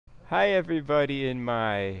Hi everybody in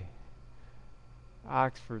my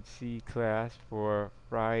Oxford C class for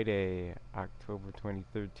Friday, October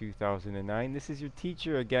 23rd, 2009. This is your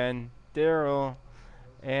teacher again, Daryl,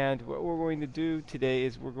 and what we're going to do today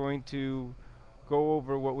is we're going to go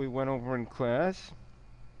over what we went over in class.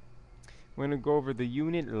 We're going to go over the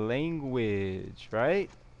unit language, right?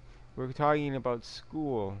 We're talking about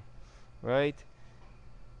school, right?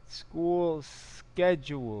 School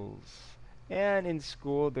schedules. And in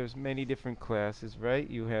school, there's many different classes, right?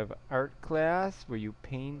 You have art class where you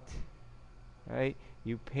paint, right?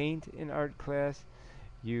 You paint in art class.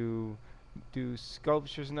 You do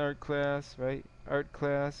sculptures in art class, right? Art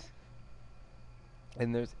class.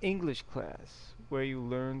 And there's English class where you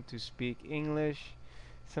learn to speak English.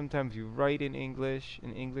 Sometimes you write in English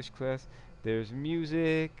class. There's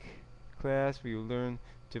music class where you learn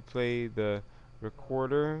to play the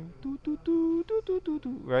recorder, doo, doo, doo, doo, doo, doo,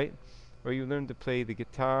 doo, right? Or you learn to play the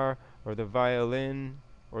guitar or the violin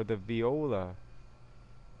or the viola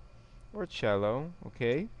or cello,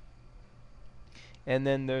 okay? And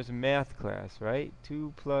then there's math class, right?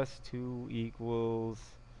 2 plus 2 equals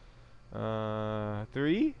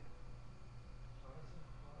 3?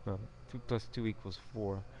 No, 2 plus 2 equals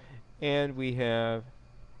 4. And we have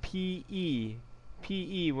PE.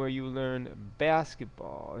 PE where you learn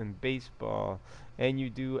basketball and baseball and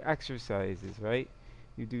you do exercises, right?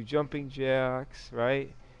 You do jumping jacks,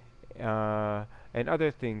 right? Uh, and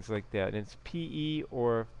other things like that. And it's PE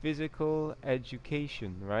or physical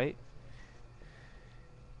education, right?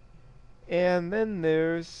 And then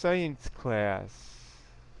there's science class.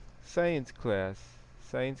 Science class.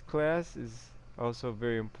 Science class is also a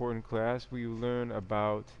very important class where you learn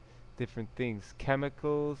about different things,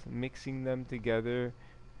 chemicals, mixing them together,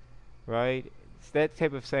 right? That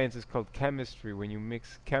type of science is called chemistry. When you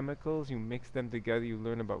mix chemicals, you mix them together, you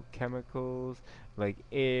learn about chemicals like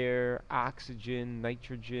air, oxygen,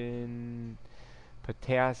 nitrogen,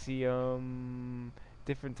 potassium,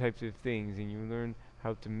 different types of things, and you learn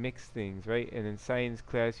how to mix things, right? And in science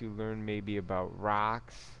class, you learn maybe about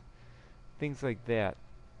rocks, things like that.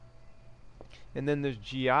 And then there's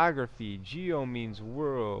geography. Geo means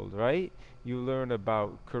world, right? You learn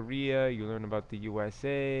about Korea, you learn about the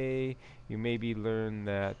USA, you maybe learn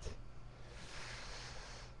that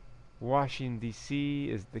Washington, D.C.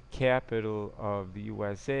 is the capital of the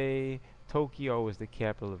USA, Tokyo is the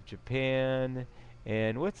capital of Japan,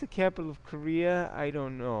 and what's the capital of Korea? I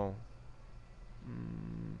don't know.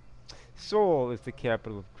 Mm, Seoul is the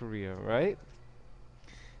capital of Korea, right?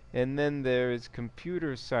 And then there is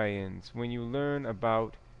computer science. When you learn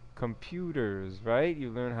about computers, right? You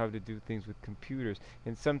learn how to do things with computers.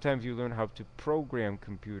 And sometimes you learn how to program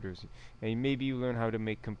computers. And maybe you learn how to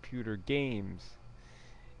make computer games.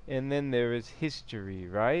 And then there is history,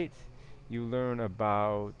 right? You learn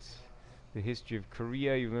about the history of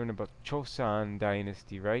Korea. You learn about Chosun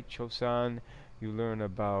dynasty, right? Chosun. You learn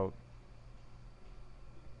about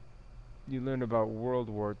World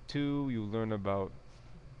War II. You learn about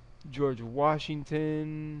George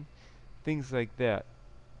Washington, things like that.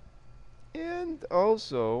 And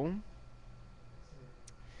also,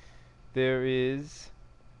 there is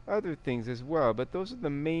other things as well, but those are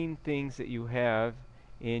the main things that you have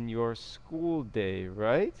in your school day,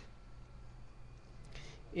 right?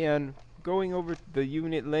 And going over to the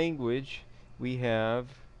unit language, we have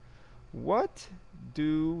what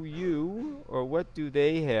do you or what do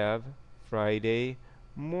they have Friday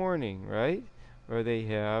morning, right? Or they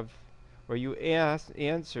have, or you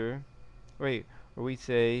answer, wait, or we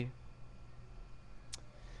say,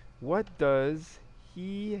 what does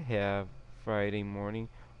he have Friday morning?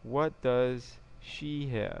 What does she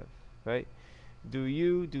have? Right? Do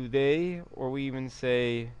you, do they, or we even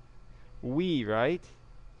say we, right?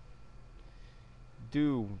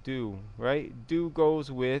 Do, right? Do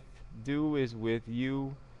is with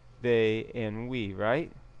you, they, and we,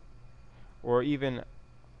 right? Or even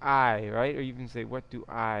I, right? Or you can say, what do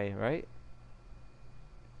I, right?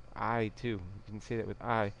 I too. You can say that with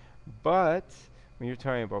I. But when you're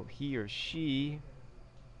talking about he or she,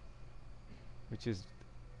 which is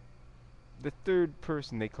the third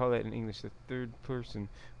person, they call that in English the third person,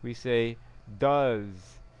 we say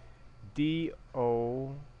does. D-O-E-S.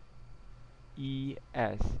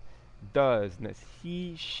 Does. And that's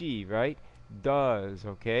he, she, right? Does,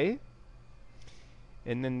 okay?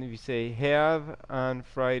 And then we say have on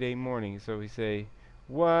Friday morning. So we say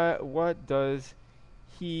what does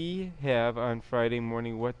he have on Friday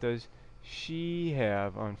morning? What does she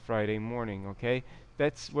have on Friday morning? Okay?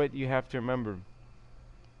 That's what you have to remember.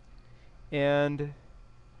 And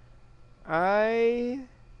I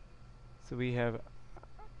so we have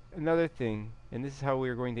another thing. And this is how we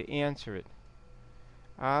are going to answer it.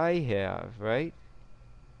 I have, right?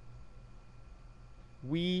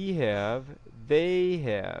 We have, they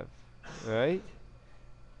have, right?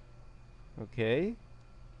 Okay.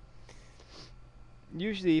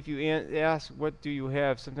 Usually if you ask what do you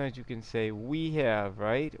have, sometimes you can say we have,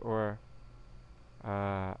 right? Or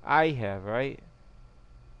I have, right?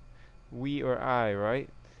 We or I, right?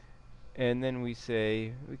 And then we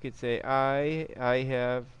could say I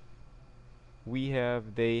have, we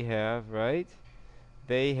have, they have, right?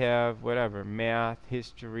 They have whatever, math,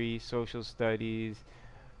 history, social studies,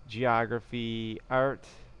 geography, art.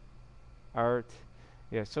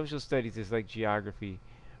 Yeah, social studies is like geography.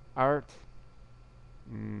 Art,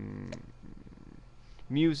 mm,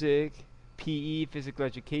 music, PE, physical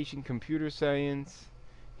education, computer science,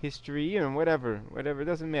 history, whatever, it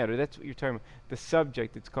doesn't matter. That's what you're talking about. The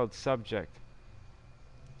subject, it's called subject.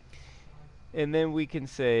 And then we can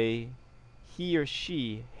say he or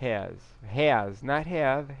she has, not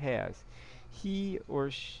have, has. He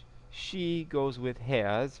or she goes with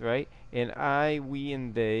has, right? And I, we,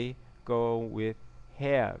 and they go with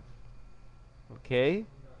have. Okay?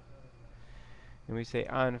 And we say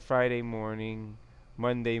on Friday morning,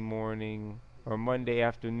 Monday morning, or Monday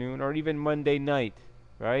afternoon, or even Monday night,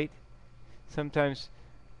 right? Sometimes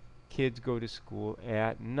kids go to school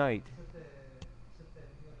at night.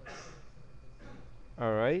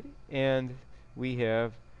 All right? And we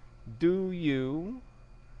have do you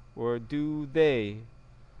or do they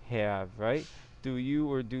have, right? Do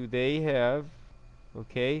you or do they have,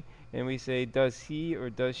 okay? And we say does he or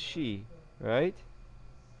does she, right?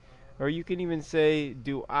 Or you can even say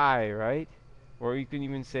do I, right? Or you can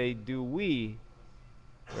even say do we,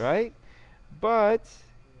 right? But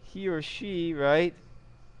he or she, right?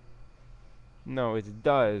 No, it's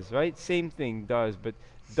does, right? Same thing, does, but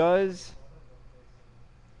does.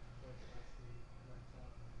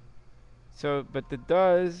 So, but the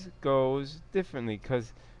does goes differently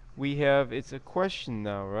because we have, it's a question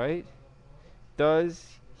now, right?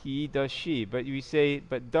 Does he, does she? But we say,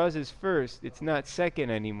 but does is first. It's not second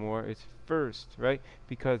anymore. It's first, right?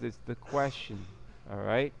 Because it's the question, all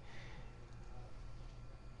right?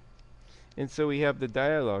 And so we have the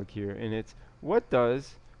dialogue here, and it's what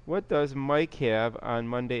does Mike have on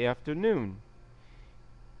Monday afternoon?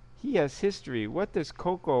 He has history. What does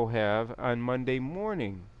Coco have on Monday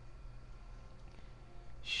morning?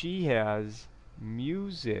 She has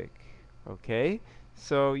music. Okay?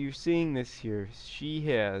 So you're seeing this here. She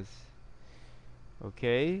has.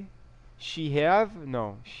 Okay? She have?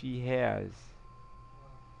 No, she has.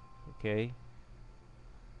 Okay?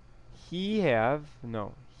 He have?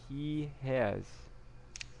 No, he has.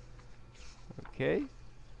 Okay?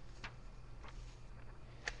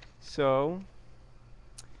 So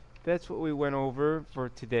that's what we went over for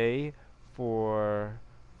today for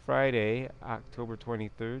Friday, October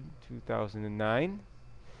 23rd, 2009.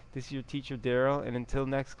 This is your teacher, Daryl, and until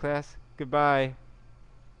next class, goodbye.